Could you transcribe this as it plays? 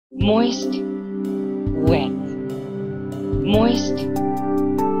Moist, wet. Moist,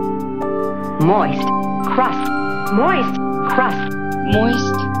 Moist, crust. Moist, crust.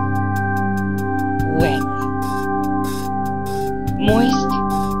 moist, wet. Moist,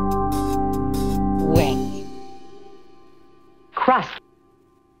 wet. Crust.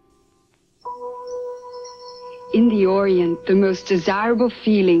 In the Orient, the most desirable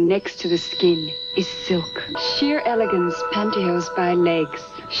feeling next to the skin is silk. Sheer elegance pantyhose by legs.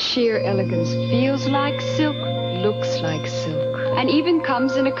 Sheer elegance feels like silk, looks like silk. And even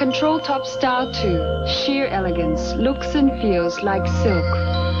comes in a control top style too. Sheer elegance looks and feels like silk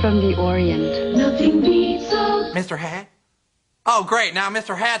from the Orient. Nothing beats silk. Mr. Hat? Oh, great. Now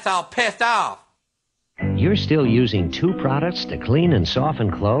Mr. Hat's all pissed off. You're still using two products to clean and soften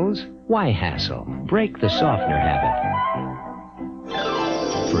clothes? Why hassle? Break the softener habit.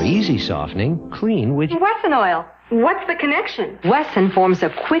 For easy softening, clean with Wesson oil. What's the connection? Wesson forms a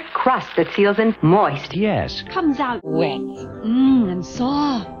quick crust that seals in moist. yes. Comes out Wet. and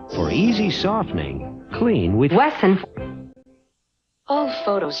soft. For easy softening, clean with Wesson. Old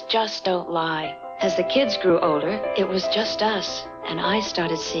photos just don't lie. As the kids grew older, it was just us, and I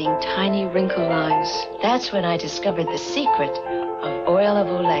started seeing tiny wrinkle lines. That's when I discovered the secret of Oil of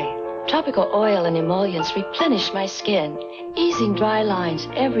Olay. Tropical oil and emollients replenish my skin, easing dry lines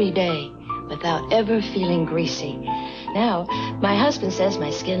every day without ever feeling greasy. Now, my husband says my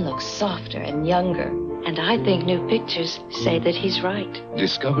skin looks softer and younger, and I think new pictures say that he's right.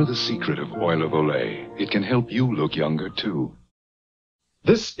 Discover the secret of Oil of Olay. It can help you look younger, too.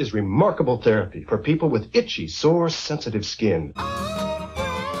 This is remarkable therapy for people with itchy, sore, sensitive skin.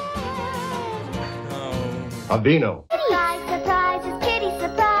 Aveeno. Surprise, surprise, it's kitty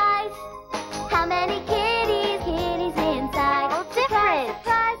surprise. How many kitties? Kitties inside. Oh, different.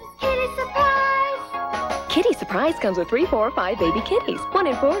 Surprise, it's kitty surprise. Kitty Surprise comes with 3, 4, or 5 baby kitties. 1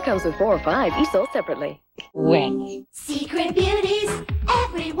 in 4 comes with 4 or 5, each sold separately. Wet. Secret beauties,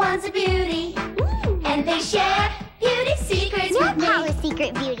 everyone's a beauty. And they share beauty secrets with me. Power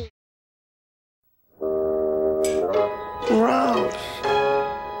secret beauty. Gross.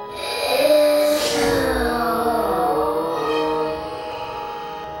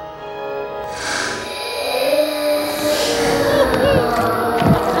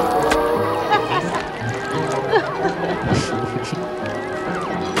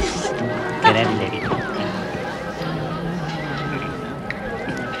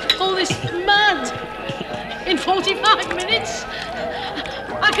 All this mud in 45 minutes.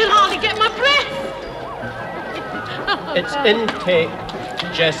 I can hardly get my breath. It's intake,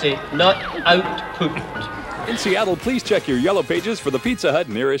 Jesse, not output. In Seattle, please check your yellow pages for the Pizza Hut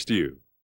nearest you.